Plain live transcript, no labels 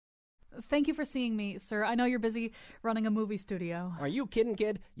Thank you for seeing me, sir. I know you're busy running a movie studio. Are you kidding,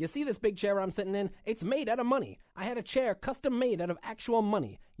 kid? You see this big chair I'm sitting in? It's made out of money. I had a chair custom made out of actual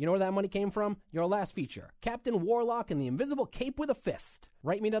money. You know where that money came from? Your last feature. Captain Warlock and the Invisible Cape with a Fist.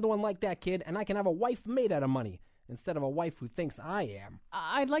 Write me another one like that, kid, and I can have a wife made out of money instead of a wife who thinks I am.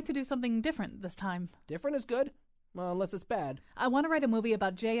 I'd like to do something different this time. Different is good? Well, unless it's bad. I want to write a movie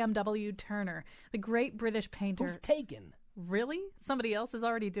about J.M.W. Turner, the great British painter. Who's Taken? Really? Somebody else is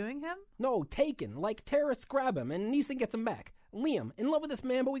already doing him? No, Taken. Like terrorists grab him and Neeson gets him back. Liam, in love with this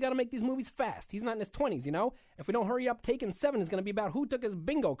man, but we gotta make these movies fast. He's not in his 20s, you know? If we don't hurry up, Taken 7 is gonna be about who took his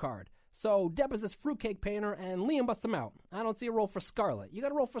bingo card. So Depp is this fruitcake painter and Liam busts him out. I don't see a role for Scarlett. You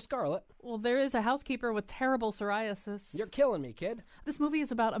got a role for Scarlett? Well, there is a housekeeper with terrible psoriasis. You're killing me, kid. This movie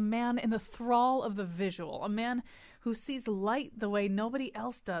is about a man in the thrall of the visual, a man who sees light the way nobody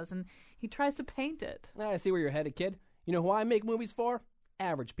else does, and he tries to paint it. I see where you're headed, kid. You know who I make movies for?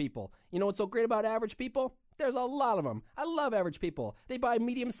 Average people. You know what's so great about average people? There's a lot of them. I love average people. They buy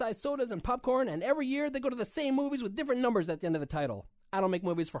medium-sized sodas and popcorn, and every year they go to the same movies with different numbers at the end of the title. I don't make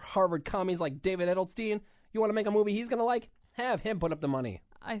movies for Harvard commies like David Edelstein. You want to make a movie he's going to like? Have him put up the money.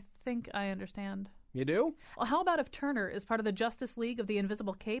 I think I understand. You do? Well, how about if Turner is part of the Justice League of the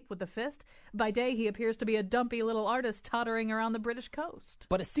Invisible Cape with the Fist? By day, he appears to be a dumpy little artist tottering around the British coast.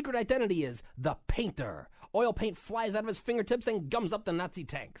 But his secret identity is the painter. Oil paint flies out of his fingertips and gums up the Nazi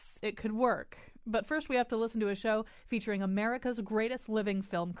tanks. It could work. But first we have to listen to a show featuring America's greatest living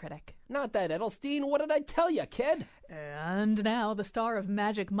film critic. Not that, Edelstein. What did I tell you, kid? And now, the star of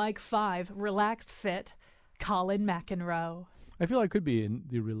Magic Mike 5, Relaxed Fit, Colin McEnroe. I feel I could be in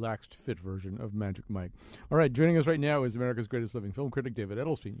the relaxed fit version of Magic Mike. All right, joining us right now is America's greatest living film critic, David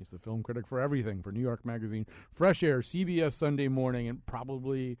Edelstein. He's the film critic for everything, for New York Magazine, Fresh Air, CBS Sunday Morning, and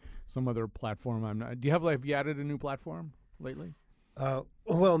probably some other platform. Have you added a new platform lately?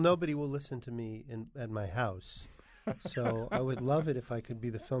 Well, nobody will listen to me at my house. So I would love it if I could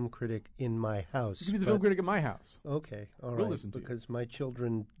be the film critic in my house. You could be the film critic at my house. Okay, all We'll right. listen to you. Because my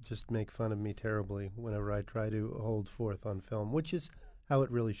children just make fun of me terribly whenever I try to hold forth on film, which is how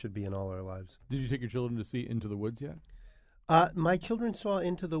it really should be in all our lives. Did you take your children to see Into the Woods yet? My children saw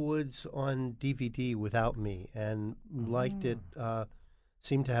Into the Woods on DVD without me and liked it,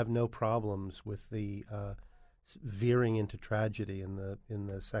 seemed to have no problems with the veering into tragedy in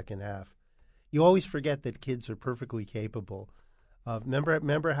the second half. You always forget that kids are perfectly capable of.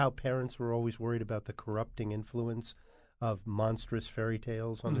 Remember how parents were always worried about the corrupting influence of monstrous fairy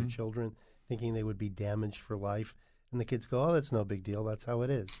tales on their children, thinking they would be damaged for life. And the kids go, "Oh, that's no big deal. That's how it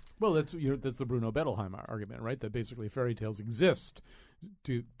is." Well, that's the Bruno Bettelheim argument, right? That basically fairy tales exist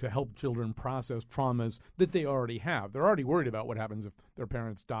to help children process traumas that they already have. They're already worried about what happens if their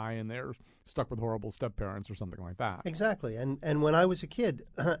parents die and they're stuck with horrible step-parents or something like that. Exactly. And when I was a kid,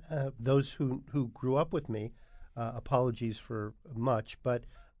 those who grew up with me, apologies for much, but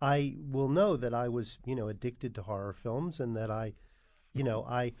I will know that I was, addicted to horror films and that I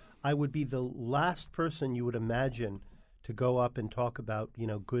would be the last person you would imagine to go up and talk about,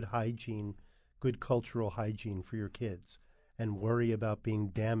 good hygiene, good cultural hygiene for your kids, and worry about being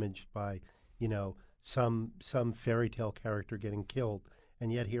damaged by, some fairy tale character getting killed.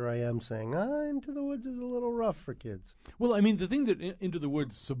 And yet here I am saying, Into the Woods is a little rough for kids. Well, I mean, the thing that Into the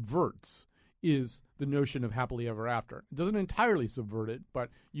Woods subverts is the notion of happily ever after. It doesn't entirely subvert it, but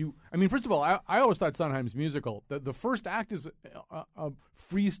first of all, I always thought Sondheim's musical, the first act is a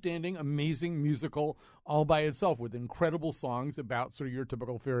freestanding, amazing musical all by itself with incredible songs about sort of your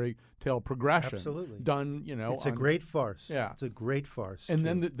typical fairy tale progression. Absolutely. Done, It's a great farce. Yeah. It's a great farce. And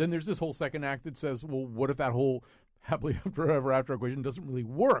then there's this whole second act that says, well, what if that whole happily ever after equation doesn't really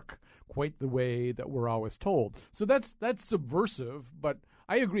work quite the way that we're always told? So that's subversive, but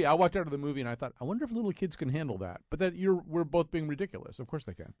I agree. I walked out of the movie and I thought, I wonder if little kids can handle that. But we're both being ridiculous. Of course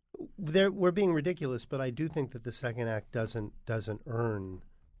they can. We're being ridiculous, but I do think that the second act doesn't earn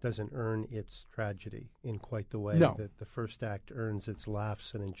its tragedy in quite the way that the first act earns its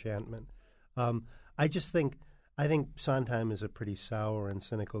laughs and enchantment. I think Sondheim is a pretty sour and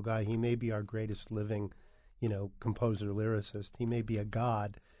cynical guy. He may be our greatest living, composer lyricist. He may be a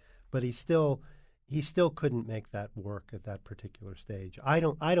god, but he still couldn't make that work at that particular stage. I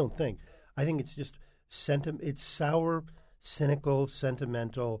don't think. I think it's just it's sour, cynical,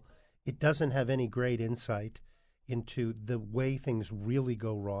 sentimental. It doesn't have any great insight into the way things really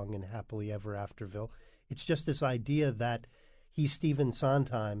go wrong in Happily Ever Afterville. It's just this idea that he's Stephen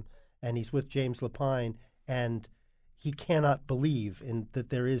Sondheim and he's with James Lapine and he cannot believe that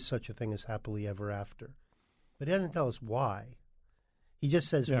there is such a thing as happily ever after. But he doesn't tell us why. He just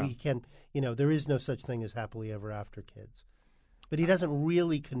says we can, there is no such thing as happily ever after, kids. but he doesn't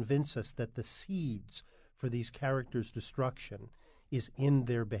really convince us that the seeds for these characters' destruction is in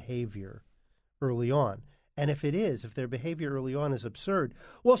their behavior early on. And if their behavior early on is absurd,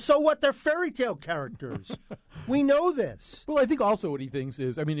 well, so what? They're fairy tale characters. We know this. Well, I think also what he thinks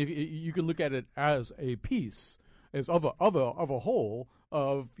is, I mean, if you can look at it as a piece, as of a whole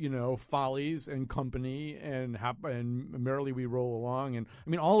of follies and company and merrily we roll along, and I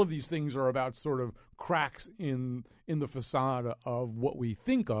mean all of these things are about sort of cracks in the facade of what we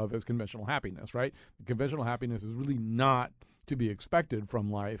think of as conventional happiness, right? Conventional happiness is really not to be expected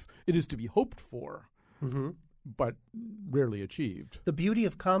from life; it is to be hoped for. Mm-hmm. But rarely achieved. The beauty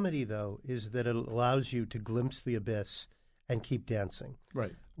of comedy, though, is that it allows you to glimpse the abyss and keep dancing.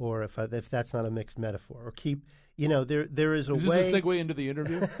 Right. Or if that's not a mixed metaphor, or keep, there is a way. Is this a segue into the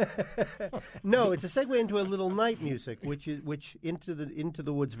interview? No, it's a segue into a little night music, which Into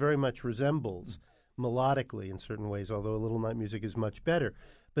the Woods very much resembles melodically in certain ways, although a little night music is much better.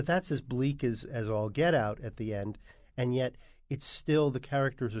 But that's as bleak as all get out at the end, and yet it's still, the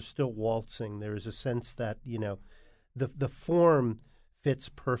characters are still waltzing. There is a sense that the form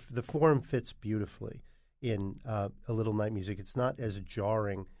fits the form fits beautifully in a little night music. It's not as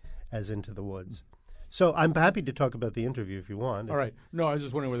jarring as Into the Woods. So I'm happy to talk about the interview if you want. All right. No, I was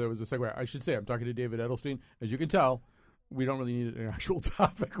just wondering whether there was a segue. I should say I'm talking to David Edelstein. As you can tell, we don't really need an actual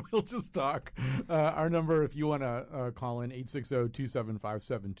topic. We'll just talk. Our number, if you want to call in,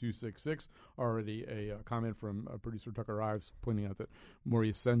 860-275-7266. Already a comment from producer Tucker Ives pointing out that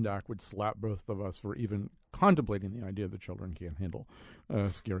Maurice Sendak would slap both of us for even contemplating the idea that children can't handle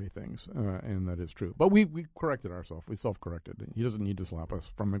scary things, and that is true. But we corrected ourselves. We self-corrected. He doesn't need to slap us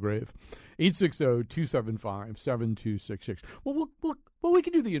from the grave. 860-275-7266. Well, we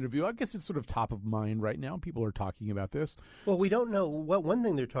can do the interview. I guess it's sort of top of mind right now. People are talking about this. Well, we don't know. One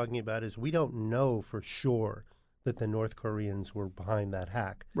thing they're talking about is we don't know for sure that the North Koreans were behind that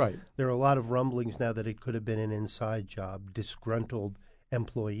hack. Right. There are a lot of rumblings now that it could have been an inside job, disgruntled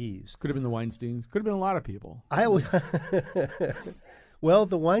employees. Could have been the Weinsteins. Could have been a lot of people. Well,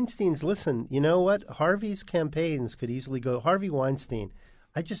 the Weinsteins, listen, you know what? Harvey's campaigns could easily go. Harvey Weinstein,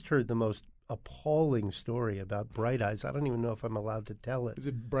 I just heard the most appalling story about Bright Eyes. I don't even know if I'm allowed to tell it. Is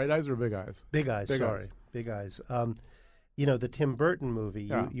it Bright Eyes or Big Eyes? Big Eyes, sorry. Big Eyes. The Tim Burton movie,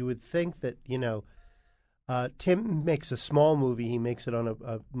 yeah. you would think that, Tim makes a small movie. He makes it on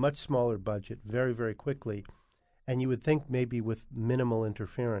a much smaller budget very, very quickly. And you would think maybe with minimal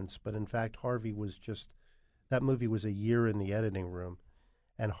interference. But in fact, that movie was a year in the editing room.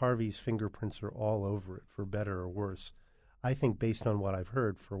 And Harvey's fingerprints are all over it, for better or worse. I think based on what I've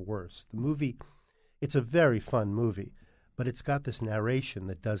heard, for worse. The movie, it's a very fun movie, but it's got this narration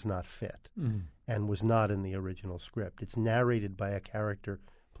that does not fit and was not in the original script. It's narrated by a character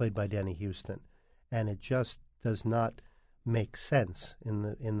played by Danny Houston, and it just does not make sense in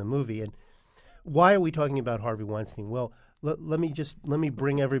the movie. And why are we talking about Harvey Weinstein? Well, let me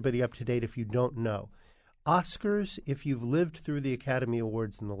bring everybody up to date if you don't know. Oscars, if you've lived through the Academy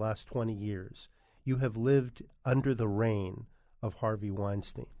Awards in the last 20 years, you have lived under the reign of Harvey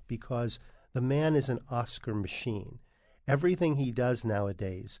Weinstein, because the man is an Oscar machine. Everything he does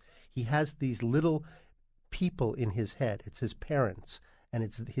nowadays, he has these little people in his head. It's his parents, and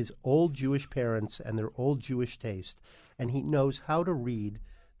it's his old Jewish parents and their old Jewish taste, and he knows how to read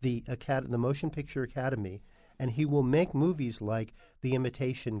the Motion Picture Academy, and he will make movies like The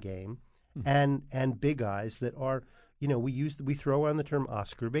Imitation Game and Big Eyes that are, we throw around the term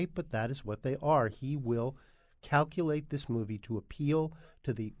Oscar bait, but that is what they are. He will calculate this movie to appeal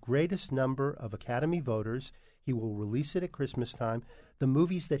to the greatest number of Academy voters. He will release it at Christmas time. The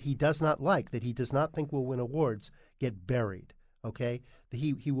movies that he does not like, that he does not think will win awards, get buried, okay?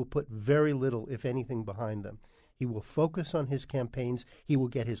 He will put very little, if anything, behind them. He will focus on his campaigns. He will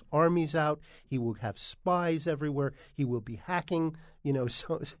get his armies out. He will have spies everywhere. He will be hacking,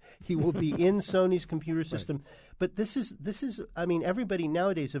 so he will be in Sony's computer system. Right. But this is. I mean, everybody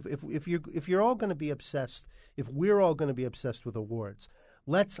nowadays, if you're all going to be obsessed, if we're all going to be obsessed with awards,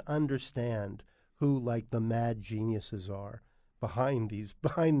 let's understand who, like, the mad geniuses are behind these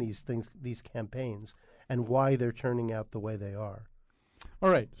things, these campaigns, and why they're turning out the way they are.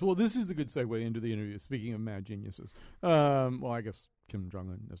 All right. So, well, this is a good segue into the interview. Speaking of mad geniuses, well, I guess Kim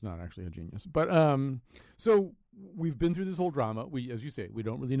Jong-un is not actually a genius, but so we've been through this whole drama. As you say, we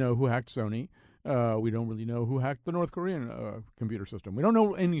don't really know who hacked Sony. We don't really know who hacked the North Korean computer system. We don't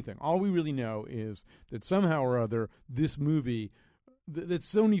know anything. All we really know is that somehow or other, this movie, that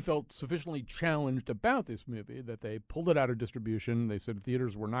Sony felt sufficiently challenged about this movie that they pulled it out of distribution. They said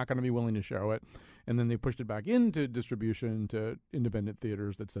theaters were not going to be willing to show it, and then they pushed it back into distribution to independent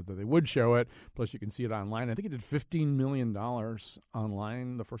theaters that said that they would show it. Plus, you can see it online. I think it did $15 million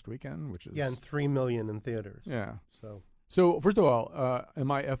online the first weekend, which is and $3 million in theaters. Yeah. So first of all,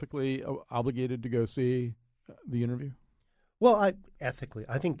 am I ethically obligated to go see The Interview? Well, I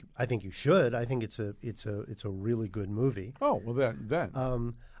think you should. I think it's a really good movie. Oh well,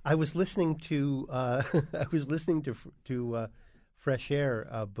 then. I was listening to Fresh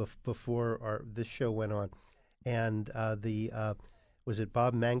Air before this show went on, and was it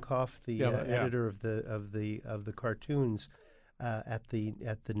Bob Mankoff, the editor of the cartoons at the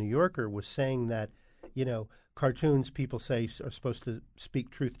New Yorker, was saying that cartoons, people say, are supposed to speak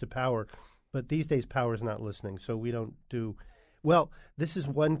truth to power, but these days power is not listening, so we don't do. Well, this is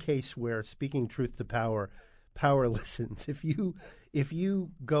one case where speaking truth to power listens. If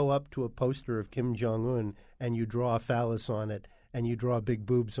you go up to a poster of Kim Jong-un and you draw a phallus on it and you draw big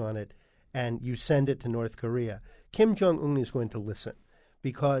boobs on it and you send it to North Korea, Kim Jong-un is going to listen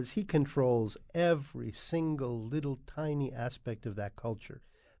because he controls every single little tiny aspect of that culture.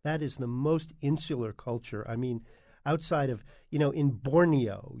 That is the most insular culture. I mean, outside of, in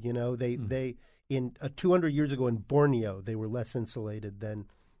Borneo, they 200 years ago in Borneo, they were less insulated than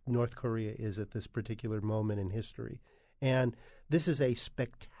North Korea is at this particular moment in history. And this is a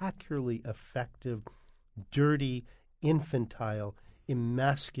spectacularly effective, dirty, infantile,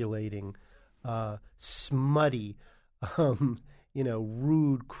 emasculating, smutty,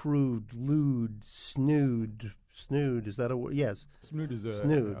 rude, crude, lewd, snood. Snood, is that a word? Yes. Snood is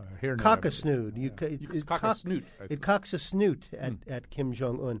a hair. Cock a snood. Cock a snoot. It cocks a snoot at Kim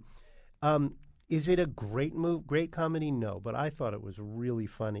Jong-un. Is it a great great comedy? No, but I thought it was really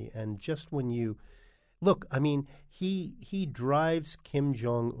funny. And just when you look, I mean, he drives Kim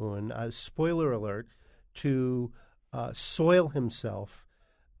Jong-un, spoiler alert, to soil himself,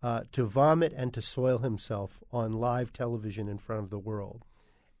 to vomit and to soil himself on live television in front of the world.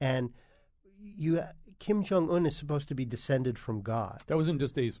 And Kim Jong-un is supposed to be descended from God. That wasn't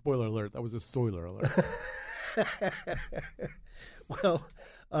just a spoiler alert. That was a soiler alert. Well,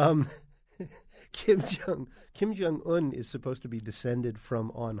 Kim Jong-un is supposed to be descended from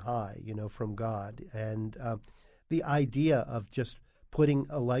on high, from God. And the idea of just putting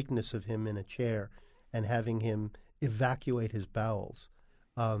a likeness of him in a chair and having him evacuate his bowels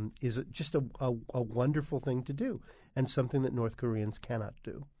is just a wonderful thing to do and something that North Koreans cannot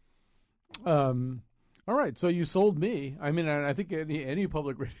do. All right, so you sold me. I mean, I think any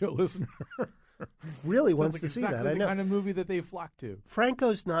public radio listener really wants like to see exactly that. I know. The kind of movie that they flock to.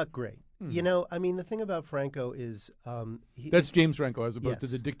 Franco's not great. I mean, the thing about Franco is that's James Franco as opposed to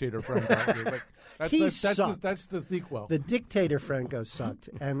yes. the dictator Franco. That's the sequel. The dictator Franco sucked,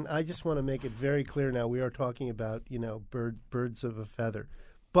 and I just want to make it very clear now. We are talking about birds of a feather,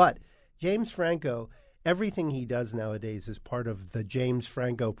 but James Franco, everything he does nowadays is part of the James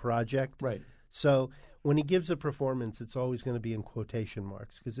Franco project. Right. So when he gives a performance, it's always going to be in quotation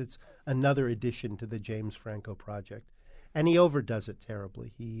marks because it's another addition to the James Franco project, and he overdoes it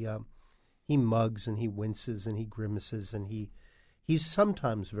terribly. He mugs and he winces and he grimaces and he's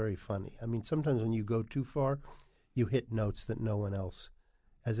sometimes very funny. I mean, sometimes when you go too far, you hit notes that no one else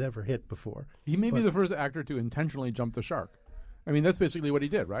has ever hit before. He may be the first actor to intentionally jump the shark. I mean, that's basically what he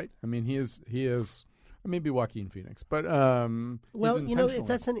did, right? I mean, he is maybe Joaquin Phoenix, but well,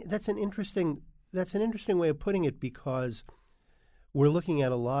 that's an interesting way of putting it because we're looking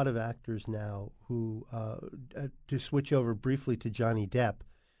at a lot of actors now who to switch over briefly to Johnny Depp.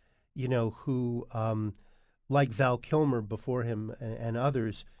 Who, like Val Kilmer before him and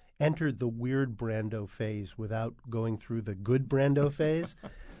others, entered the weird Brando phase without going through the good Brando phase.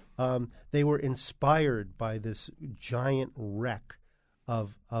 They were inspired by this giant wreck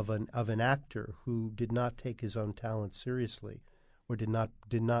of an actor who did not take his own talent seriously or did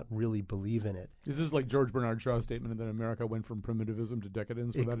not really believe in it. This is like George Bernard Shaw's statement that America went from primitivism to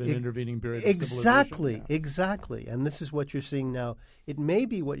decadence without an intervening period of civilization. Exactly. And this is what you're seeing now. It may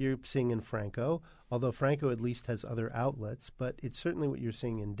be what you're seeing in Franco, although Franco at least has other outlets, but it's certainly what you're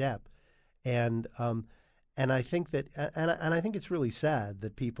seeing in Depp. And I think that and I think it's really sad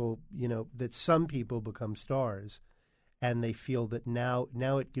that people, that some people become stars and they feel that now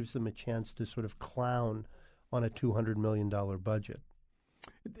it gives them a chance to sort of clown on a $200 million budget.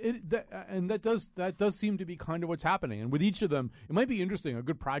 That does seem to be kind of what's happening. And with each of them, it might be interesting, a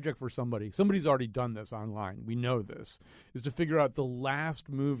good project for somebody's already done this online, we know this, is to figure out the last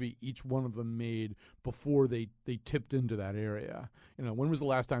movie each one of them made before they tipped into that area. When was the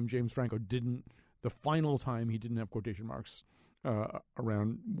last time James Franco the final time he didn't have quotation marks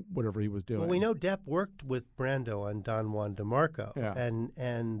around whatever he was doing. Well, we know Depp worked with Brando on Don Juan DeMarco,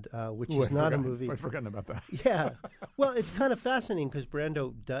 and which is not a movie. I'd forgotten about that. Yeah. Well, it's kind of fascinating because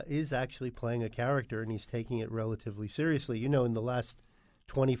Brando is actually playing a character, and he's taking it relatively seriously. You know, in the last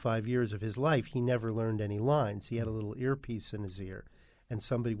 25 years of his life, he never learned any lines. He had a little earpiece in his ear, and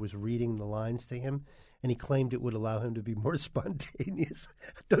somebody was reading the lines to him, and he claimed it would allow him to be more spontaneous.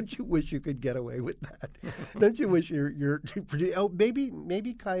 Don't you wish you could get away with that? Don't you wish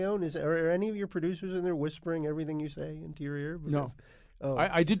maybe Cayenne are any of your producers in there whispering everything you say into your ear? Because, no.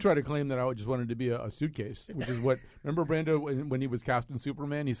 I did try to claim that I just wanted to be a suitcase, which is what, remember Brando, when he was cast in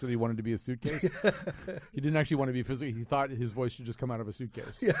Superman, he said he wanted to be a suitcase? He didn't actually want to be physical. He thought his voice should just come out of a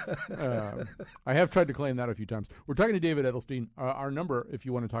suitcase. Yeah. I have tried to claim that a few times. We're talking to David Edelstein. Our number, if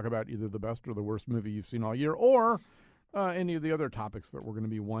you want to talk about either the best or the worst movie you've seen all year, or any of the other topics that we're going to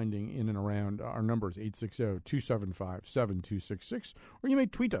be winding in and around, our number is 860-275-7266, or you may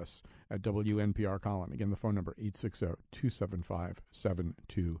tweet us at WNPR Colin. Again, the phone number,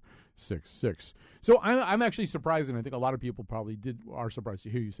 860-275-7266. So I'm actually surprised, and I think a lot of people probably are surprised to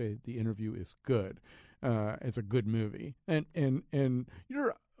hear you say The Interview is good. It's a good movie. And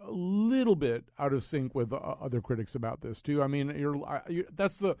you're a little bit out of sync with other critics about this, too. I mean,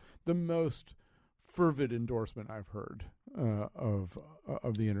 that's the most fervid endorsement I've heard of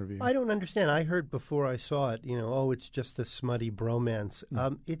The Interview. I don't understand. I heard before I saw it, it's just a smutty bromance.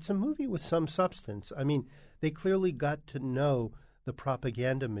 It's a movie with some substance. I mean, they clearly got to know the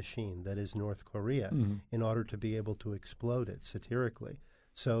propaganda machine that is North Korea in order to be able to explode it satirically.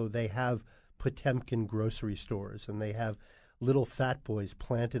 So they have Potemkin grocery stores, and they have little fat boys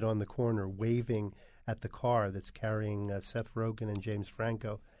planted on the corner waving at the car that's carrying Seth Rogen and James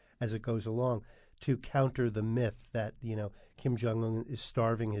Franco as it goes along, to counter the myth that, Kim Jong-un is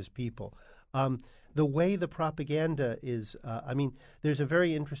starving his people. The way the propaganda is, there's a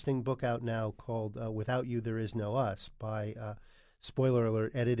very interesting book out now called Without You, There Is No Us by, spoiler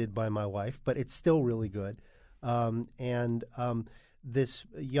alert, edited by my wife, but it's still really good. This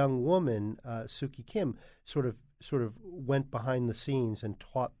young woman, Suki Kim, sort of went behind the scenes and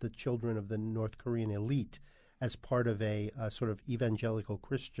taught the children of the North Korean elite as part of a sort of evangelical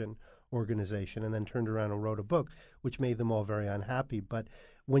Christian organization, and then turned around and wrote a book, which made them all very unhappy. But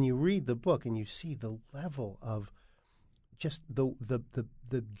when you read the book and you see the level of just the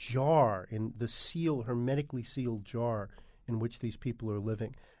jar, in the hermetically sealed jar in which these people are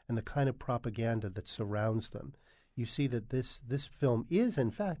living, and the kind of propaganda that surrounds them, you see that this film is,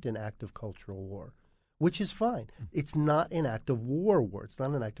 in fact, an act of cultural war, which is fine. It's not an act of war. It's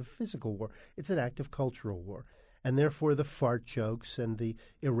not an act of physical war. It's an act of cultural war. And therefore the fart jokes and the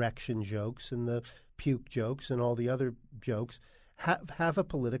erection jokes and the puke jokes and all the other jokes have a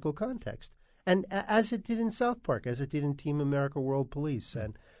political context. And as it did in South Park, as it did in Team America World Police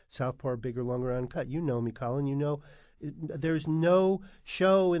and South Park Bigger, Longer, Uncut. You know me, Colin. You know there's no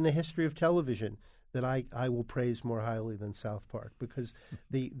show in the history of television that I will praise more highly than South Park, because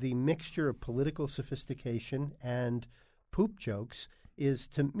the mixture of political sophistication and poop jokes is,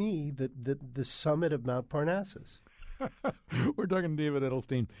 to me, the summit of Mount Parnassus. We're talking to David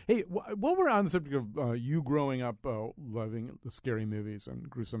Edelstein. Hey, while we're on the subject of you growing up loving the scary movies and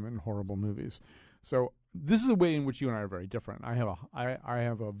gruesome and horrible movies, so this is a way in which you and I are very different. I have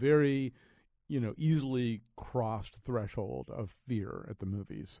a very, easily crossed threshold of fear at the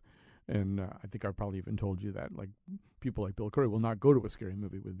movies. And I think I've probably even told you that, like, people like Bill Curry will not go to a scary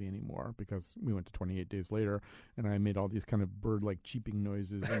movie with me anymore, because we went to 28 Days Later, and I made all these kind of bird-like cheeping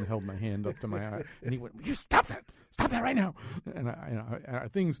noises and held my hand up to my eye, and he went, "You stop that right now!" And I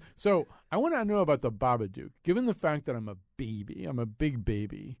things. So I want to know about the Babadook. Given the fact that I'm a big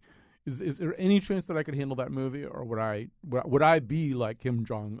baby, is there any chance that I could handle that movie, or would I be like Kim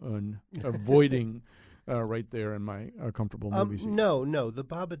Jong-un, avoiding? Right there in my comfortable movie seat. No. The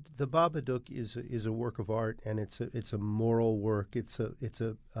Babadook is a work of art, and it's a moral work. It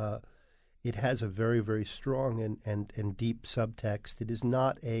has a very, very strong and deep subtext. It is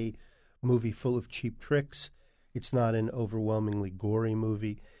not a movie full of cheap tricks. It's not an overwhelmingly gory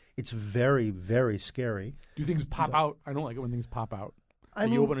movie. It's very, very scary. Do things pop out? I don't like it when things pop out.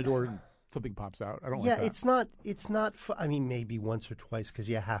 You open a door and something pops out. I don't like that. Yeah, it's not. Maybe once or twice, because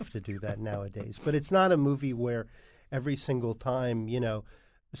you have to do that nowadays. But it's not a movie where every single time,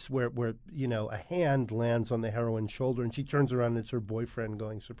 where a hand lands on the heroine's shoulder and she turns around and it's her boyfriend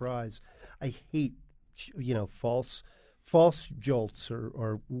going, "Surprise." I hate, false jolts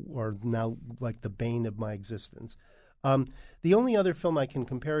are now like the bane of my existence. The only other film I can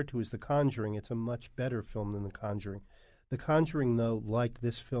compare it to is The Conjuring. It's a much better film than The Conjuring. The Conjuring, though, like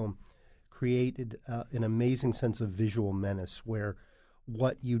this film, created an amazing sense of visual menace where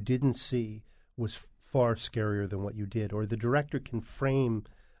what you didn't see was far scarier than what you did, or the director can frame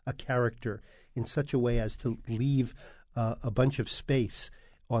a character in such a way as to leave a bunch of space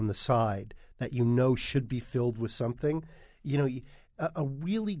on the side that you know should be filled with something. You know, a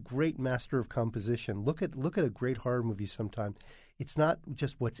really great master of composition. Look at a great horror movie sometime. It's not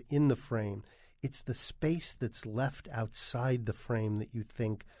just what's in the frame. It's the space that's left outside the frame that you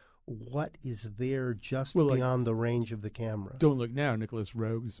think, what is there just beyond the range of the camera? Don't Look Now, Nicholas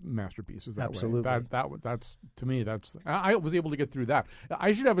Roeg's masterpiece is that Absolutely. way. That's to me, I was able to get through that.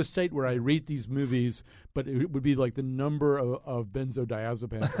 I should have a site where I rate these movies, but it would be like the number of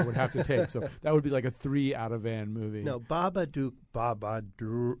benzodiazepines I would have to take. So that would be like a 3 out of Van movie. No, Babadook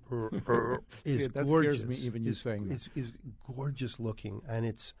is that gorgeous. Scares me even you saying that. Is gorgeous looking, and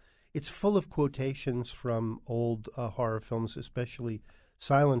it's full of quotations from old horror films, especially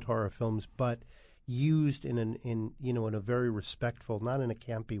silent horror films, but used in a very respectful, not in a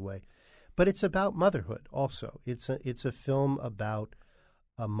campy way. But it's about motherhood also. It's a film about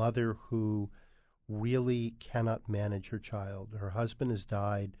a mother who really cannot manage her child. Her husband has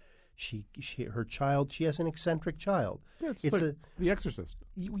died. She has an eccentric child. Yeah, it's like The Exorcist.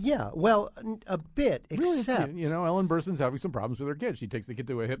 Yeah, well, a bit, except... Really, Ellen Burstyn's having some problems with her kid. She takes the kid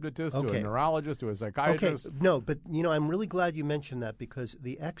to a hypnotist, to a neurologist, to a psychiatrist. Okay, no, but, I'm really glad you mentioned that because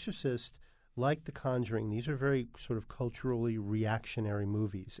The Exorcist, like The Conjuring, these are very sort of culturally reactionary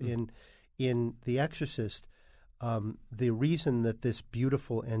movies. Mm-hmm. In The Exorcist, the reason that this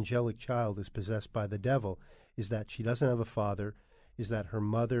beautiful angelic child is possessed by the devil is that she doesn't have a father, is that her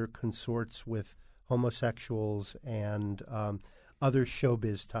mother consorts with homosexuals and other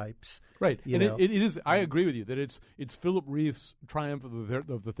showbiz types. Right, and it is. I agree with you that it's Philip Reeve's triumph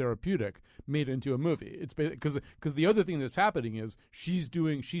of the therapeutic made into a movie. It's because the other thing that's happening is she's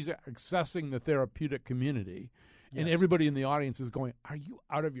accessing the therapeutic community. Yes. And everybody in the audience is going, "Are you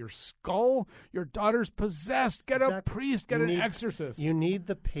out of your skull? Your daughter's possessed. Get a priest. Get an exorcist." You need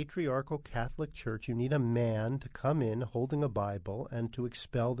the patriarchal Catholic Church. You need a man to come in holding a Bible and to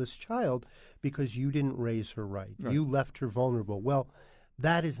expel this child because you didn't raise her right. You left her vulnerable. Well,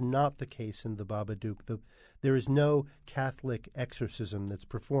 that is not the case in the Babadook. There is no Catholic exorcism that's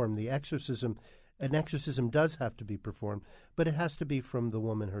performed. An exorcism does have to be performed, but it has to be from the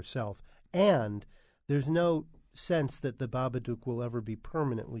woman herself. And there's no sense that the Babadook will ever be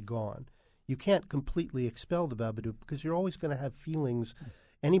permanently gone. You can't completely expel the Babadook because you're always going to have feelings.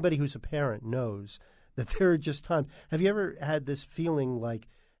 Anybody who's a parent knows that there are just times. Have you ever had this feeling like,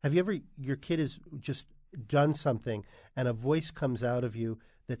 your kid has just done something and a voice comes out of you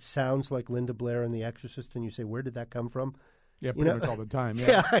that sounds like Linda Blair in The Exorcist and you say, where did that come from? Yeah, pretty much all the time. Yeah,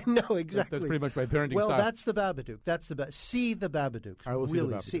 yeah, I know exactly. That's pretty much my parenting style. Well, that's the Babadook. See the Babadook. I will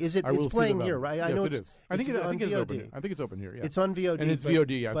really see the Babadook. Is it? It's playing here, right? Yes, I know it is. I think it's open here. I think it's open here. Yeah, it's on VOD. And it's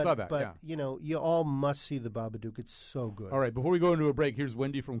VOD. I saw that. But you all must see the Babadook. It's so good. All right, before we go into a break, here's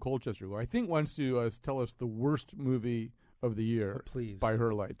Wendy from Colchester, who I think wants to tell us the worst movie of the year. Please. By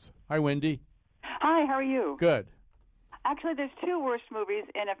her lights. Hi, Wendy. Hi. How are you? Good. Actually, there's 2 worst movies,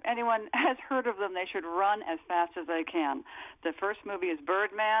 and if anyone has heard of them, they should run as fast as they can. The first movie is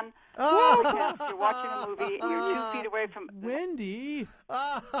Birdman. Oh! You're watching a movie, and you're 2 feet away from... Wendy!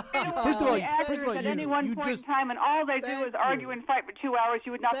 First of all, at any one point in time, and all they do is argue and fight for 2 hours.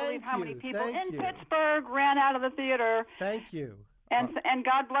 You would not believe how many people in Pittsburgh ran out of the theater. Thank you. And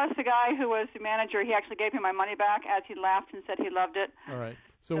God bless the guy who was the manager. He actually gave me my money back as he laughed and said he loved it. All right.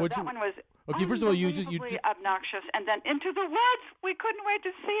 So that one was first of all, you obnoxious. And then Into the Woods, we couldn't wait to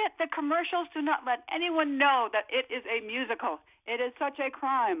see it. The commercials do not let anyone know that it is a musical. It is such a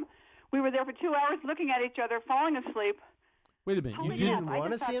crime. We were there for 2 hours looking at each other, falling asleep. Wait a minute. You didn't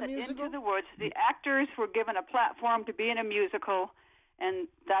want to see a musical? Into the Woods, the actors were given a platform to be in a musical. And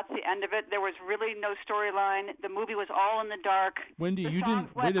that's the end of it. There was really no storyline. The movie was all in the dark. Wendy, you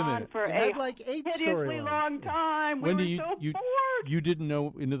didn't. Wait a minute. For it had like 8 hideously long time. Wendy, we were so bored. You didn't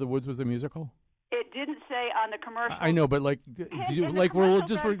know Into the Woods was a musical? It didn't say on the commercial. I know, but wait,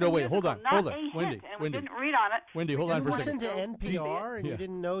 hold on, Wendy, we didn't read on it. Wendy, hold on for a second. You listened to NPR and you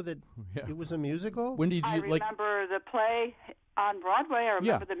didn't know that it was a musical? Wendy, I remember the play on Broadway. I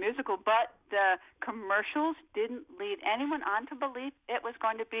remember the musical, but the commercials didn't lead anyone on to believe it was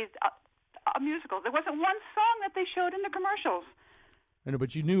going to be a musical. There wasn't one song that they showed in the commercials. I know,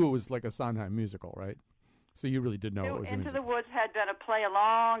 but you knew it was like a Sondheim musical, right? So you really did know it was a musical. Into the Woods had been a play a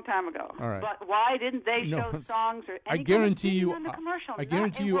long time ago. All right. But why didn't they show songs or any I guarantee you, in the commercial? I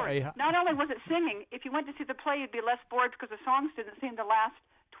guarantee you, not only was it singing, if you went to see the play, you'd be less bored because the songs didn't seem to last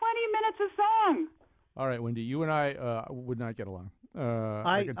 20 minutes a song. All right, Wendy, you and I would not get along.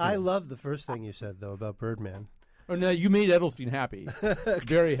 I love the first thing you said, though, about Birdman. Oh, no, you made Edelstein happy.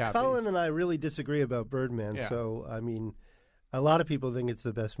 Very happy. Colin and I really disagree about Birdman. Yeah. So, I mean, a lot of people think it's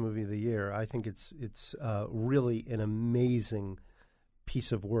the best movie of the year. I think it's really an amazing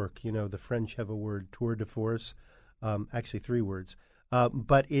piece of work. You know, the French have a word, tour de force, actually 3 words.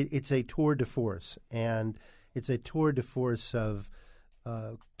 But it's a tour de force, and it's a tour de force of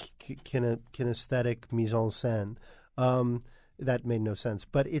kinesthetic mise en scène. That made no sense,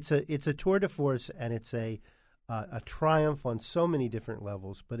 but it's a tour de force, and it's a triumph on so many different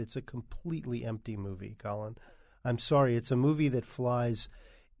levels. But it's a completely empty movie, Colin. I'm sorry, it's a movie that flies.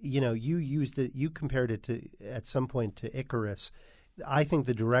 You know, you compared it to at some point to Icarus. I think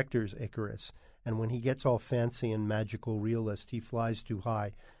the director's Icarus, and when he gets all fancy and magical realist, he flies too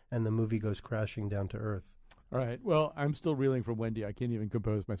high, and the movie goes crashing down to earth. All right. Well, I'm still reeling from Wendy. I can't even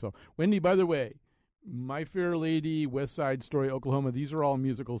compose myself. Wendy, by the way, My Fair Lady, West Side Story, Oklahoma, these are all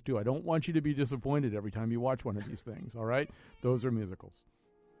musicals, too. I don't want you to be disappointed every time you watch one of these things, all right? Those are musicals.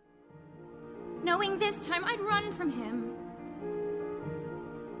 Knowing this time I'd run from him.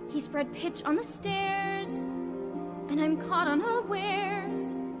 He spread pitch on the stairs, and I'm caught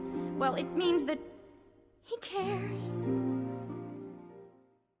unawares. Well, it means that he cares.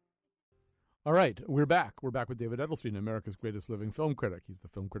 All right, we're back. We're back with David Edelstein, America's greatest living film critic. He's the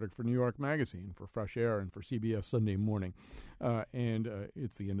film critic for New York Magazine, for Fresh Air, and for CBS Sunday Morning. And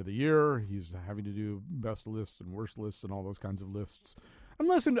it's the end of the year. He's having to do best lists and worst lists and all those kinds of lists. I'm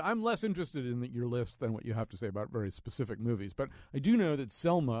less interested in your list than what you have to say about very specific movies. But I do know that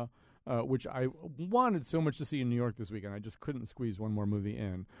Selma, which I wanted so much to see in New York this weekend, I just couldn't squeeze one more movie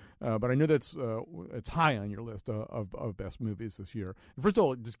in. But I know that's it's high on your list of best movies this year. First of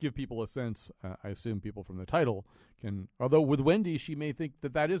all, just give people a sense. I assume people from the title can, although with Wendy, she may think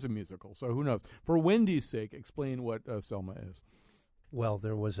that is a musical. So who knows? For Wendy's sake, explain what Selma is. Well,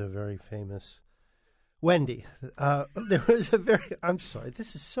 there was a very famous Wendy. There was a very, I'm sorry,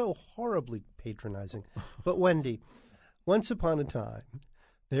 this is so horribly patronizing. But Wendy, once upon a time,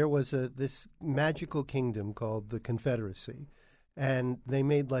 there was this magical kingdom called the Confederacy, and they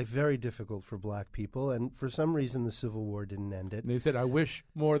made life very difficult for black people, and for some reason the Civil War didn't end it. And they said, I wish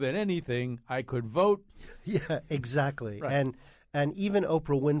more than anything I could vote. Yeah, exactly. Right. And even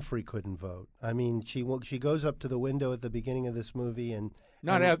Oprah Winfrey couldn't vote. I mean, she goes up to the window at the beginning of this movie and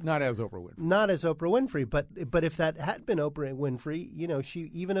not as Oprah Winfrey. Not as Oprah Winfrey, but if that had been Oprah Winfrey, you know,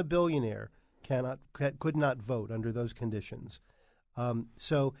 even a billionaire could not vote under those conditions.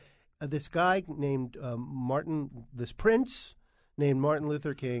 So this guy named this prince named Martin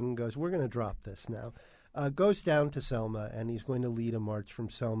Luther King goes, we're going to drop this now. Goes down to Selma, and he's going to lead a march from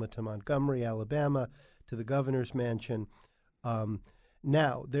Selma to Montgomery, Alabama, to the governor's mansion.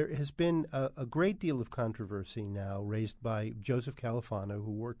 Now, there has been a great deal of controversy now raised by Joseph Califano,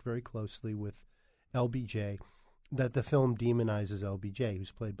 who worked very closely with LBJ, that the film demonizes LBJ,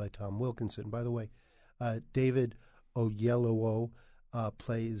 who's played by Tom Wilkinson. By the way, David Oyelowo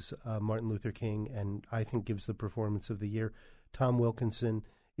plays Martin Luther King, and I think gives the performance of the year. Tom Wilkinson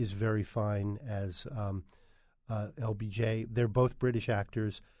is very fine as LBJ. They're both British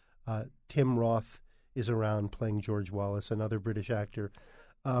actors. Tim Roth is around playing George Wallace, another British actor.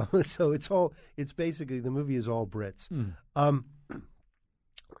 So it's basically, the movie is all Brits.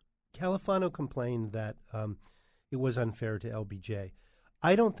 Califano complained that it was unfair to LBJ.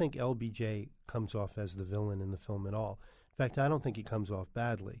 I don't think LBJ comes off as the villain in the film at all. In fact, I don't think he comes off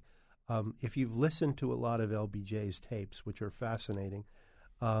badly. If you've listened to a lot of LBJ's tapes, which are fascinating,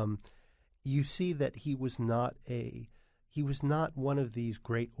 you see that he was not one of these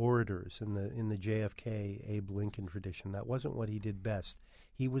great orators in the JFK, Abe Lincoln tradition. That wasn't what he did best.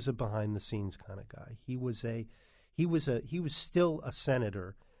 He was a behind the scenes kind of guy. He was still a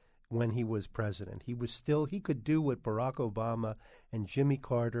senator when he was president. He could do what Barack Obama and Jimmy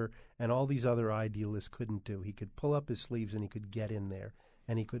Carter and all these other idealists couldn't do. He could pull up his sleeves and he could get in there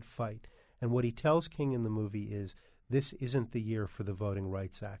and he could fight. And what he tells King in the movie is, this isn't the year for the Voting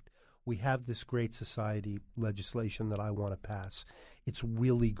Rights Act. We have this great society legislation that I want to pass. It's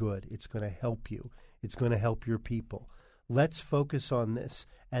really good. It's going to help you. It's going to help your people. Let's focus on this.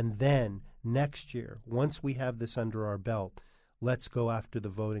 And then next year, once we have this under our belt, let's go after the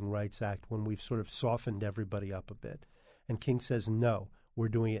Voting Rights Act when we've sort of softened everybody up a bit. And King says, no, we're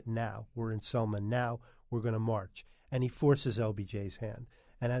doing it now. We're in Selma now. We're going to march. And he forces LBJ's hand.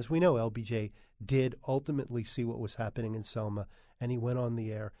 And as we know, LBJ did ultimately see what was happening in Selma, and he went on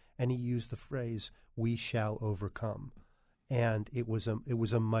the air and he used the phrase, "We shall overcome," and it was a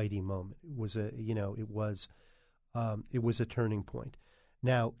mighty moment. It was a turning point.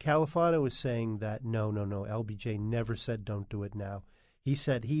 Now, Califano is saying that no, LBJ never said don't do it now. He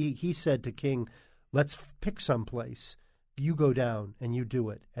said he said to King, let's pick some place. You go down and you do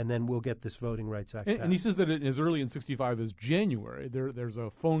it, and then we'll get this Voting Rights Act. And he says that as early in '65 as January, there's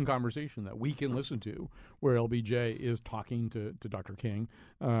a phone conversation that we can listen to where LBJ is talking to Dr. King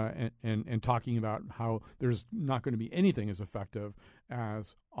and talking about how there's not going to be anything as effective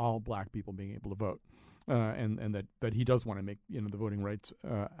as all black people being able to vote, and that he does want to make the Voting Rights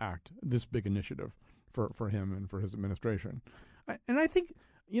Act this big initiative for him and for his administration. And I think.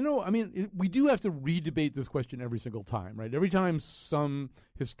 We do have to re-debate this question every single time, right? Every time some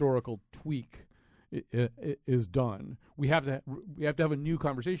historical tweak is done, we have to have a new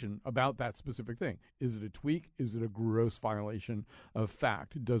conversation about that specific thing. Is it a tweak? Is it a gross violation of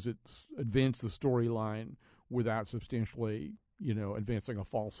fact? Does it advance the storyline without substantially, advancing a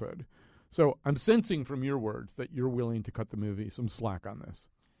falsehood? So I'm sensing from your words that you're willing to cut the movie some slack on this.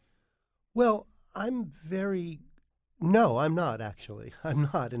 Well, No, I'm not, actually. I'm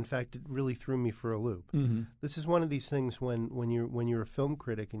not. In fact, it really threw me for a loop. Mm-hmm. This is one of these things when you're a film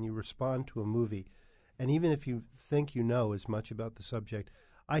critic and you respond to a movie, and even if you think you know as much about the subject,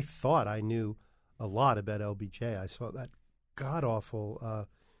 I thought I knew a lot about LBJ. I saw that god-awful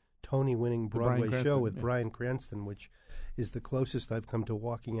Tony-winning Broadway show with Bryan Cranston, which is the closest I've come to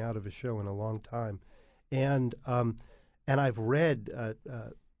walking out of a show in a long time. And I've read...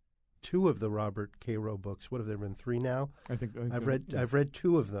 two of the Robert Caro books. What have there been? 3 now? I think I've read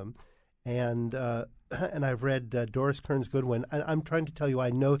 2 of them, and I've read Doris Kearns Goodwin. I'm trying to tell you I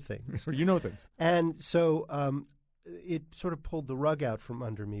know things. You know things, and so it sort of pulled the rug out from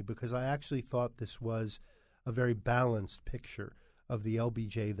under me because I actually thought this was a very balanced picture of the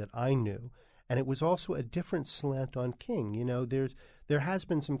LBJ that I knew, and it was also a different slant on King. There has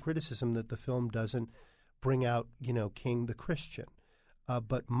been some criticism that the film doesn't bring out King the Christian.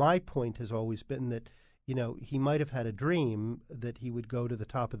 But my point has always been that, he might have had a dream that he would go to the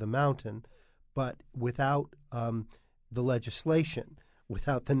top of the mountain, but without the legislation,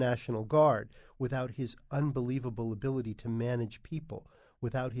 without the National Guard, without his unbelievable ability to manage people,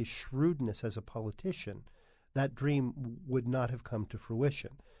 without his shrewdness as a politician, that dream would not have come to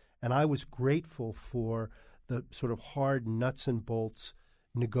fruition. And I was grateful for the sort of hard nuts and bolts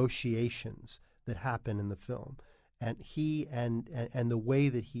negotiations that happen in the film. And he and the way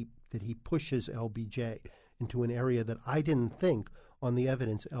that he pushes LBJ into an area that I didn't think on the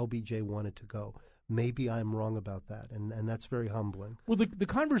evidence LBJ wanted to go. Maybe I'm wrong about that, and that's very humbling. Well, the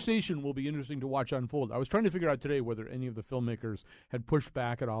conversation will be interesting to watch unfold. I was trying to figure out today whether any of the filmmakers had pushed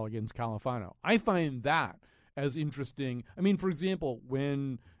back at all against Califano. I find that as interesting. I mean, for example,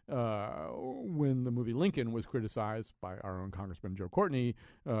 when the movie Lincoln was criticized by our own Congressman Joe Courtney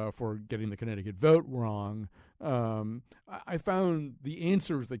for getting the Connecticut vote wrong, I found the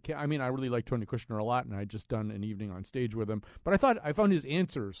answers that I really like Tony Kushner a lot, and I'd just done an evening on stage with him. But I found his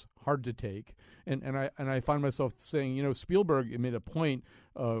answers hard to take, and I find myself saying, Spielberg made a point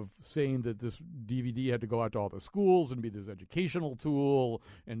of saying that this DVD had to go out to all the schools and be this educational tool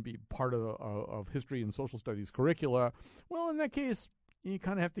and be part of history and social studies curricula. Well, in that case, you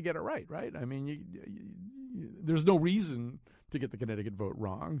kind of have to get it right? I mean, there's no reason to get the Connecticut vote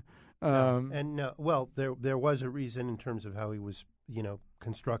wrong. There was a reason in terms of how he was,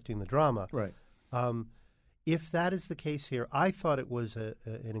 constructing the drama. Right. If that is the case here, I thought it was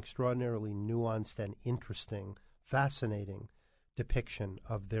an extraordinarily nuanced and interesting, fascinating depiction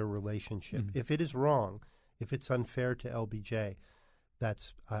of their relationship. Mm-hmm. If it is wrong, if it's unfair to LBJ,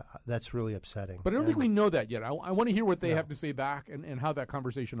 that's really upsetting. But I don't think we know that yet. I want to hear what they have to say back and how that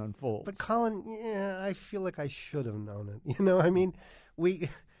conversation unfolds. But Colin, I feel like I should have known it.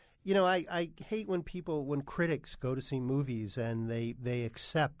 I hate when critics go to see movies and they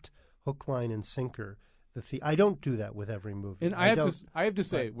accept hook, line, and sinker. I don't do that with every movie. And I have to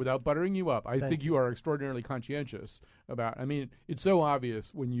say, without buttering you up, I think you are extraordinarily conscientious about. I mean, it's so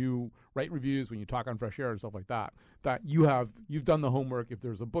obvious when you write reviews, when you talk on Fresh Air and stuff like that, that you've done the homework. If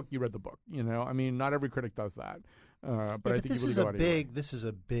there's a book, you read the book. I mean, not every critic does that. But I think you really go out of your way. This is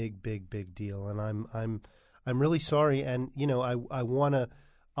a big deal, and I'm really sorry. And I want to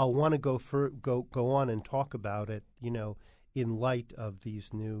go on and talk about it. In light of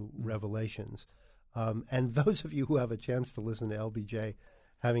these new revelations. And those of you who have a chance to listen to LBJ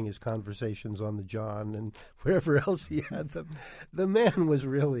having his conversations on the John and wherever else he had them, the man was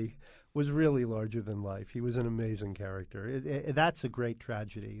really larger than life. He was an amazing character. That's a great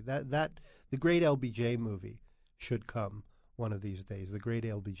tragedy. That the great LBJ movie should come one of these days. The great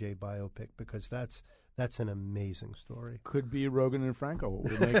LBJ biopic, because that's That's an amazing story. Could be Rogan and Franco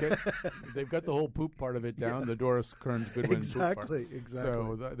would make it. They've got the whole poop part of it down, the Doris Kearns Goodwin poop part. Exactly.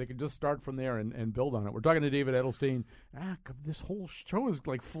 So they could just start from there and build on it. We're talking to David Edelstein. This whole show is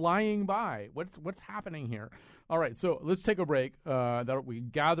like flying by. What's happening here? All right, so let's take a break. That we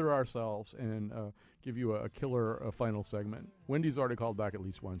gather ourselves and give you a killer final segment. Wendy's already called back at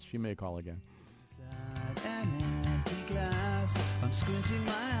least once. She may call again. An empty glass. I'm squinting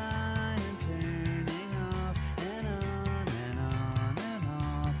my eye and turning off and on and on and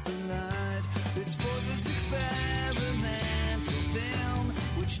off the light. It's for this experimental film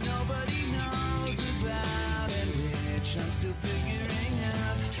which nobody knows about and which I'm still figuring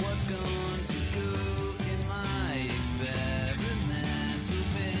out what's going to go in my experimental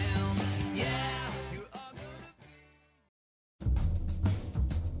film. Yeah, you're all gonna.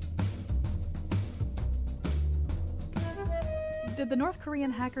 Did the North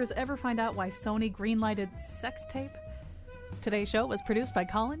Korean hackers ever find out why Sony greenlighted Sex Tape? Today's show was produced by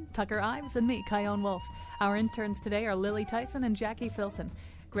Colin, Tucker Ives, and me, Kyone Wolf. Our interns today are Lily Tyson and Jackie Filson.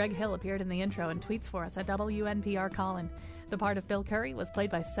 Greg Hill appeared in the intro and tweets for us at WNPR Colin. The part of Bill Curry was played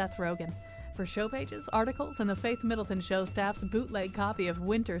by Seth Rogen. For show pages, articles, and the Faith Middleton Show staff's bootleg copy of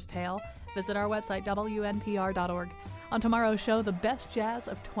Winter's Tale, visit our website, WNPR.org. On tomorrow's show, the best jazz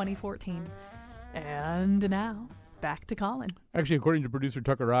of 2014. And now, back to Colin. Actually, according to producer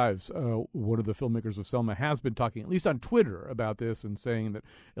Tucker Ives, one of the filmmakers of Selma has been talking, at least on Twitter, about this and saying that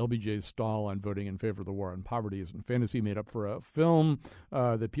LBJ's stall on voting in favor of the war on poverty is a fantasy made up for a film,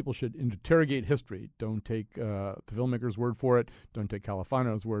 that people should interrogate history. Don't take the filmmaker's word for it. Don't take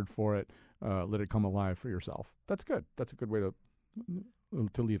Califano's word for it. Let it come alive for yourself. That's good. That's a good way to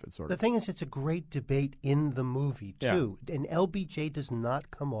leave it, sort of. The thing is, it's a great debate in the movie, too. Yeah. And LBJ does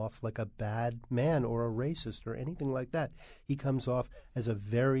not come off like a bad man or a racist or anything like that. He comes off as a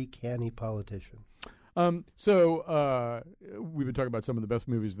very canny politician. So we've been talking about some of the best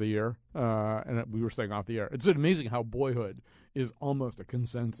movies of the year, and we were saying off the air. It's amazing how Boyhood is almost a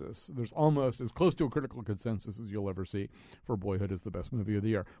consensus. There's almost as close to a critical consensus as you'll ever see for Boyhood as the best movie of the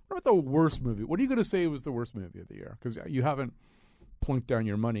year. What about the worst movie? What are you going to say was the worst movie of the year? Because you haven't plunked down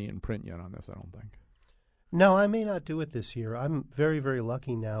your money in print yet on this, I don't think. No, I may not do it this year. I'm very, very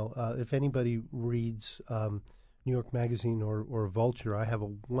lucky now. If anybody reads New York Magazine or Vulture, I have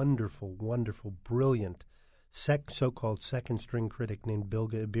a wonderful, wonderful, brilliant so-called second-string critic named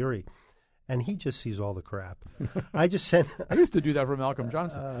Bilge Ebiri. And he just sees all the crap. I used to do that for Malcolm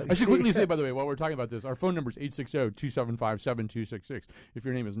Johnson. I should quickly say, by the way, while we're talking about this, our phone number is 860-275-7266. If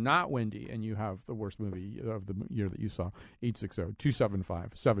your name is not Wendy and you have the worst movie of the year that you saw,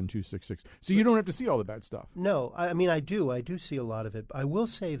 860-275-7266. So you don't have to see all the bad stuff. No, I mean, I do. I do see a lot of it. I will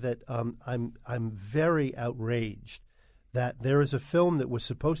say that I'm very outraged that there is a film that was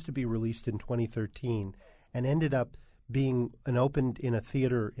supposed to be released in 2013 and ended up being opened in a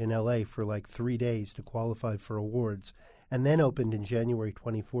theater in L.A. for like 3 days to qualify for awards, and then opened in January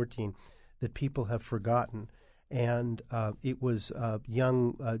 2014, that people have forgotten. And it was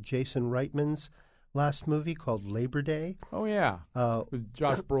young Jason Reitman's last movie called Labor Day. Oh, yeah. With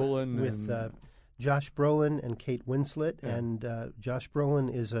Josh Brolin. With Josh Brolin and Kate Winslet. Yeah. And Josh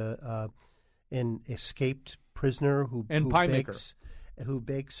Brolin is an escaped prisoner who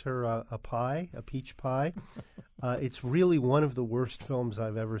bakes her a pie, a peach pie. It's really one of the worst films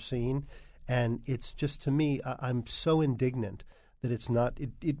I've ever seen, and it's just, to me, I'm so indignant that it's not.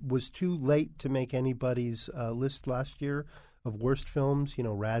 It was too late to make anybody's list last year of worst films,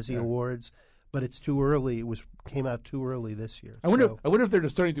 Razzie Awards. But it's too early. It came out too early this year. I wonder if they're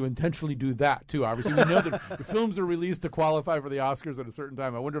just starting to intentionally do that too. Obviously, we know that the films are released to qualify for the Oscars at a certain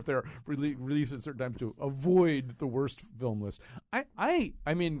time. I wonder if they're released at certain times to avoid the worst film list. I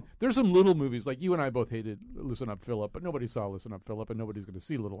mean, there's some little movies like you and I both hated Listen Up, Philip, but nobody saw Listen Up, Philip, and nobody's going to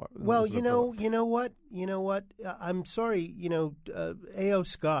see Well, you know what? I'm sorry. A.O.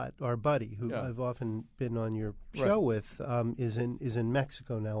 Scott, our buddy, who I've often been on your show with, is in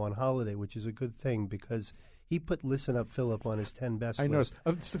Mexico now on holiday, which is a good thing because he put Listen Up, Philip on his 10 best list. I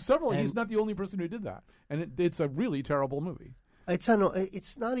noticed. Several. He's not the only person who did that, and it's a really terrible movie. It's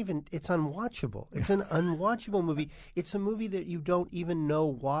unwatchable. It's an unwatchable movie. It's a movie that you don't even know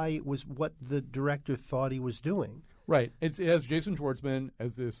what the director thought he was doing. Right. It has Jason Schwartzman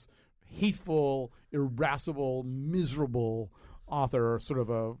as this hateful, irascible, miserable author, sort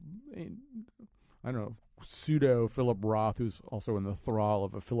of pseudo Philip Roth, who's also in the thrall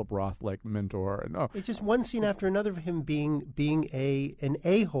of a Philip Roth-like mentor. And it's just one scene after another of him being an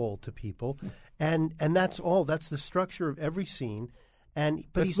a-hole to people, and that's all. That's the structure of every scene.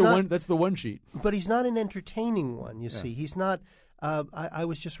 That's the one sheet. But he's not an entertaining one. You see, he's not. I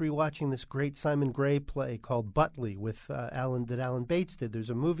was just rewatching this great Simon Gray play called Butley with Alan Bates did. There's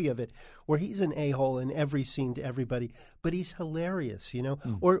a movie of it where he's an a-hole in every scene to everybody, but he's hilarious,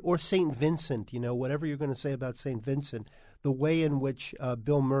 Or St. Vincent, whatever you're going to say about St. Vincent, the way in which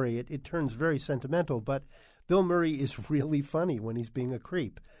Bill Murray, it turns very sentimental, but Bill Murray is really funny when he's being a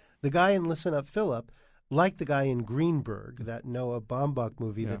creep. The guy in Listen Up, Philip, like the guy in Greenberg, that Noah Baumbach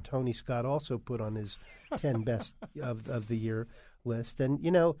movie that Tony Scott also put on his 10 best of the year list. And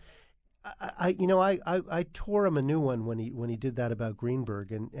I tore him a new one when he did that about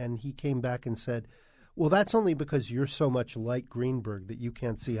Greenberg, and he came back and said, "Well, that's only because you're so much like Greenberg that you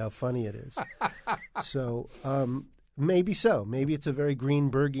can't see how funny it is." So maybe so. Maybe it's a very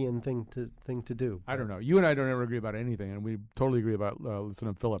Greenbergian thing to do. I don't know. You and I don't ever agree about anything, and we totally agree about Listen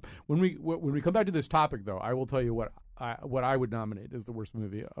Up, Philip. When we come back to this topic, though, I will tell you what I would nominate as the worst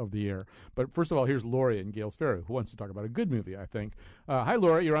movie of the year. But first of all, here's Lori in Gales Ferry, who wants to talk about a good movie, I think. Hi,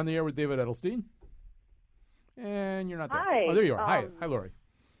 Lori. You're on the air with David Edelstein. And you're not there. Hi. Oh, there you are. Hi, Lori.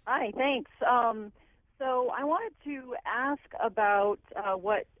 Hi, thanks. So I wanted to ask about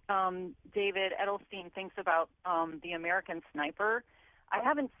what David Edelstein thinks about The American Sniper. I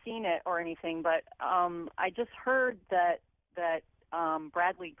haven't seen it or anything, but I just heard that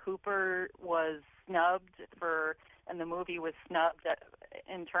Bradley Cooper was snubbed and the movie was snubbed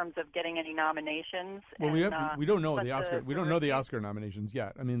in terms of getting any nominations. Well, we don't know the Oscar. We don't know the Oscar nominations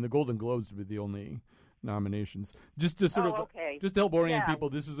yet. I mean, the Golden Globes would be the only nominations. Just to help orient people,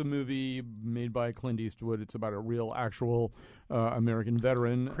 this is a movie made by Clint Eastwood. It's about a real, actual American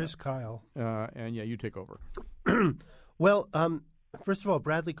veteran, Chris Kyle. And you take over. Well, first of all,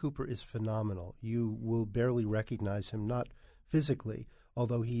 Bradley Cooper is phenomenal. You will barely recognize him, not physically,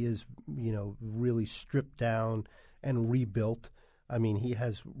 although he is, really stripped down and rebuilt. I mean, he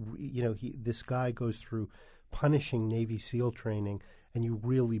has, this guy goes through punishing Navy SEAL training, and you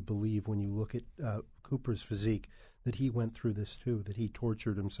really believe when you look at Cooper's physique that he went through this too, that he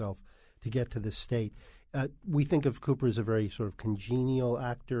tortured himself to get to this state. We think of Cooper as a very sort of congenial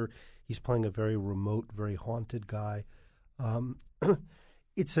actor. He's playing a very remote, very haunted guy.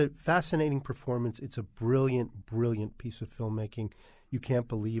 It's a fascinating performance. It's a brilliant, brilliant piece of filmmaking. You can't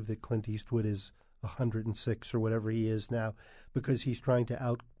believe that Clint Eastwood is 106 or whatever he is now because he's trying to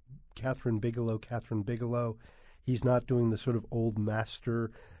out Catherine Bigelow. He's not doing the sort of old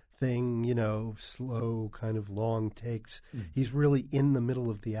master thing, slow kind of long takes. He's really in the middle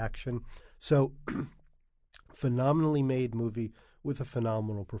of the action. So phenomenally made movie with a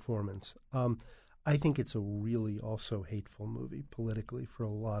phenomenal performance. I think it's a really also hateful movie politically for a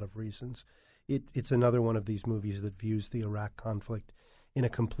lot of reasons. It's another one of these movies that views the Iraq conflict in a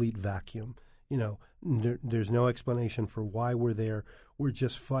complete vacuum. There's no explanation for why we're there. We're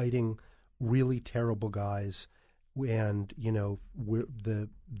just fighting really terrible guys, and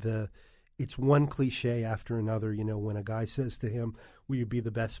it's one cliche after another. When a guy says to him, "Will you be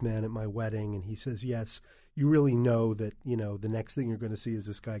the best man at my wedding?" and he says yes, you really know that the next thing you're going to see is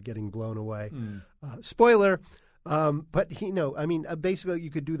this guy getting blown away. Spoiler, but basically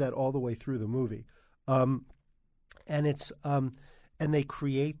you could do that all the way through the movie, and it's and they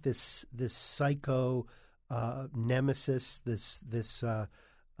create this psycho nemesis, this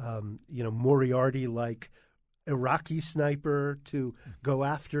Moriarty-like Iraqi sniper to go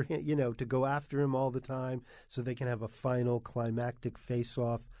after him, all the time, so they can have a final climactic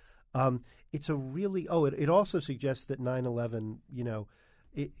face-off. It's a really it also suggests that 9/11,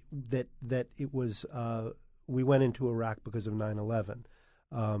 that it was we went into Iraq because of 9/11.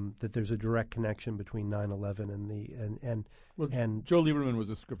 That there's a direct connection between 9/11 and Joe Lieberman was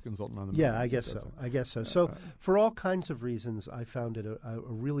a script consultant on the movie. Yeah, I guess so. So for all kinds of reasons, I found it a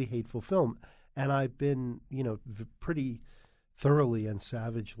really hateful film, and I've been pretty thoroughly and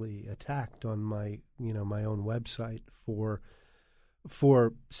savagely attacked on my my own website for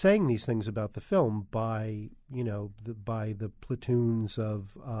saying these things about the film by the platoons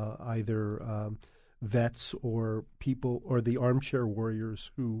of either vets or people or the armchair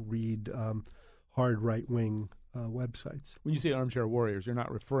warriors who read hard right-wing websites. When you say armchair warriors, you're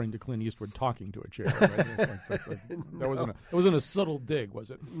not referring to Clint Eastwood talking to a chair, right? That wasn't a subtle dig,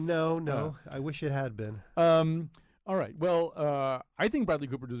 was it? No. I wish it had been. All right. Well, I think Bradley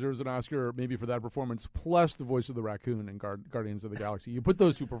Cooper deserves an Oscar maybe for that performance, plus the voice of the raccoon in Guardians of the Galaxy. You put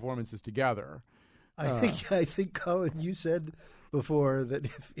those two performances together. I think, Colin, you said before that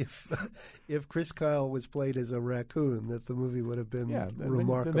if Chris Kyle was played as a raccoon, that the movie would have been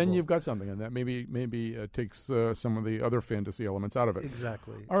remarkable. Then you've got something, and that maybe takes some of the other fantasy elements out of it.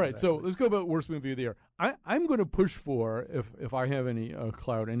 Exactly. All right, so let's go about worst movie of the year. I'm going to push for, if I have any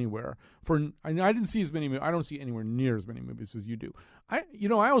clout anywhere, I didn't see as many. I don't see anywhere near as many movies as you do. I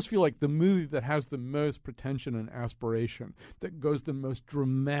always feel like the movie that has the most pretension and aspiration, that goes the most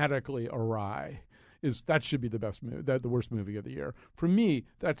dramatically awry, that should be the best movie, the worst movie of the year. For me,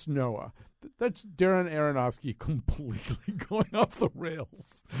 that's Noah. That's Darren Aronofsky completely going off the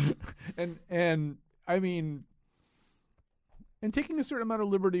rails, and I mean, and taking a certain amount of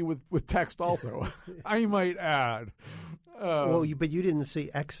liberty with text also. I might add. But you didn't see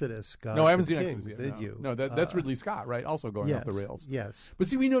Exodus, God. No, I haven't seen Kings, Exodus yet. Did you? No, that's Ridley Scott, right? Also going off the rails. Yes. But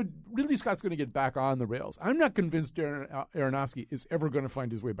see, we know Ridley Scott's going to get back on the rails. I'm not convinced Darren Aronofsky is ever going to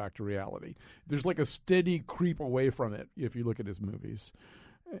find his way back to reality. There's like a steady creep away from it if you look at his movies.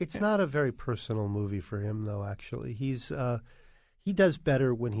 It's not a very personal movie for him, though. Actually, he does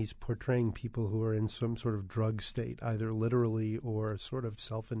better when he's portraying people who are in some sort of drug state, either literally or sort of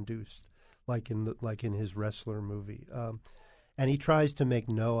self-induced, like in his Wrestler movie. And he tries to make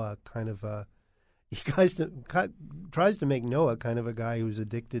Noah kind of a guy who's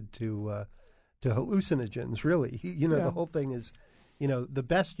addicted to hallucinogens. Really, the whole thing is, the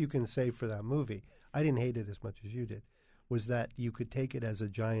best you can say for that movie. I didn't hate it as much as you did. Was that you could take it as a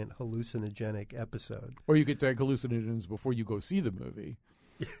giant hallucinogenic episode. Or you could take hallucinogens before you go see the movie.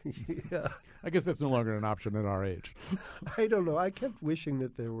 Yeah. I guess that's no longer an option at our age. I don't know. I kept wishing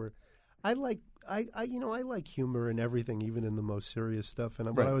that there were. I like humor in everything, even in the most serious stuff.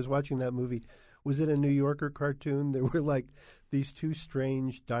 And when I was watching that movie, was it a New Yorker cartoon? There were like these two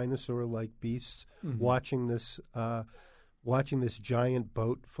strange dinosaur-like beasts watching this giant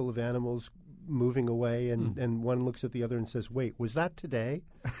boat full of animals moving away, and one looks at the other and says, "Wait, was that today?"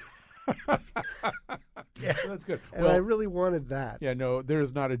 Yeah, that's good. And I really wanted that. Yeah, no, there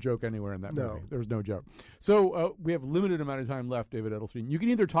is not a joke anywhere in that No. movie. There's no joke. So we have a limited amount of time left, David Edelstein. You can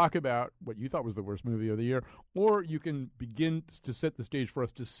either talk about what you thought was the worst movie of the year, or you can begin to set the stage for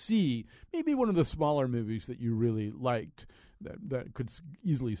us to see maybe one of the smaller movies that you really liked that could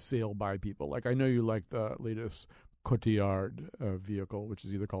easily sail by people. Like, I know you like the latest Cotillard vehicle, which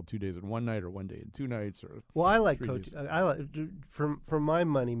is either called 2 Days and One Night or 1 Day and 2 Nights. Or I like for my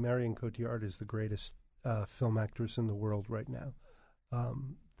money, Marion Cotillard is the greatest film actress in the world right now.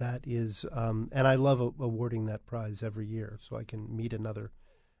 That is, and I love awarding that prize every year, so I can meet another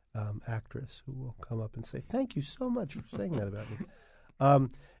actress who will come up and say, "Thank you so much for saying that about me."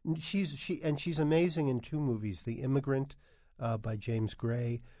 She's amazing in two movies: The Immigrant by James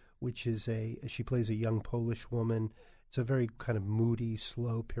Gray, which is she plays a young Polish woman. It's a very kind of moody,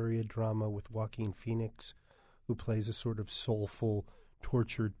 slow period drama with Joaquin Phoenix, who plays a sort of soulful,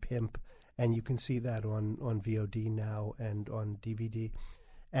 tortured pimp. And you can see that on VOD now and on DVD.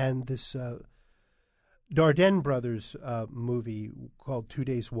 And this Dardenne Brothers movie called 2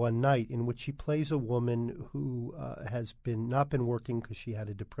 Days, 1 Night, in which she plays a woman who has not been working because she had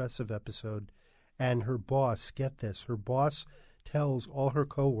a depressive episode. And her boss, get this, her boss tells all her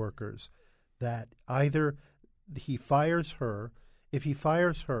coworkers that either he fires her, if he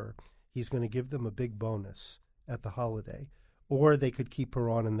fires her, he's going to give them a big bonus at the holiday, or they could keep her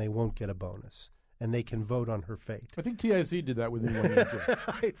on and they won't get a bonus, and they can vote on her fate. I think TIC did that with me 1 year too.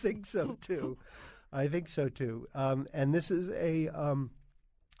 I think so too. And this is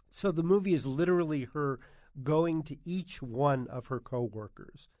so the movie is literally her going to each one of her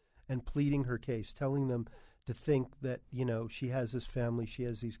coworkers and pleading her case, telling them to think that, she has this family, she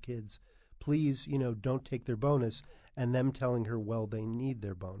has these kids. Please, don't take their bonus, and them telling her, well, they need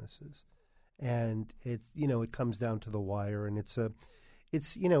their bonuses. And it comes down to the wire, and it's a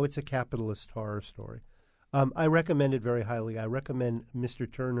capitalist horror story. I recommend it very highly. I recommend Mr.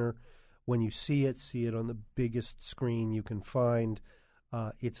 Turner. When you see it on the biggest screen you can find.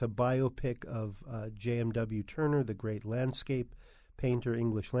 It's a biopic of J.M.W. Turner, the great landscape painter,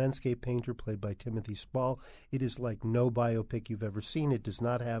 English landscape painter, played by Timothy Spall. It is like no biopic you've ever seen. It does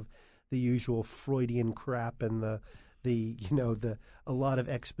not have the usual Freudian crap and a lot of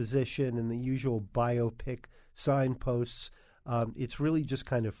exposition and the usual biopic signposts. It's really just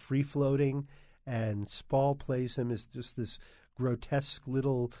kind of free floating, and Spall plays him as just this grotesque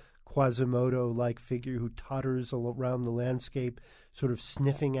little Quasimodo-like figure who totters around the landscape, sort of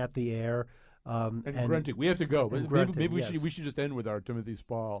sniffing at the air. And grunting. We have to go. Maybe we yes. should just end with our Timothy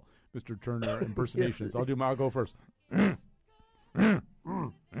Spall, Mr. Turner impersonations. I'll go first.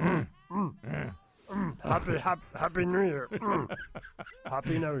 Happy New Year.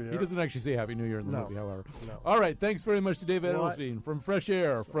 Happy New Year. He doesn't actually say Happy New Year in the movie, however. No. All right, thanks very much to David Edelstein from Fresh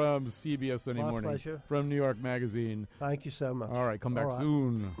Air, from CBS Sunday Morning, pleasure. from New York Magazine. Thank you so much. All right, come back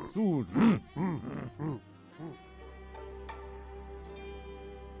soon.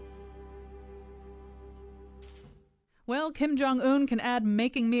 Well, Kim Jong-un can add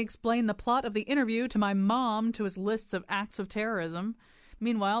making me explain the plot of The Interview to my mom to his lists of acts of terrorism.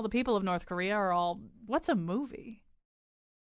 Meanwhile, the people of North Korea are all, what's a movie?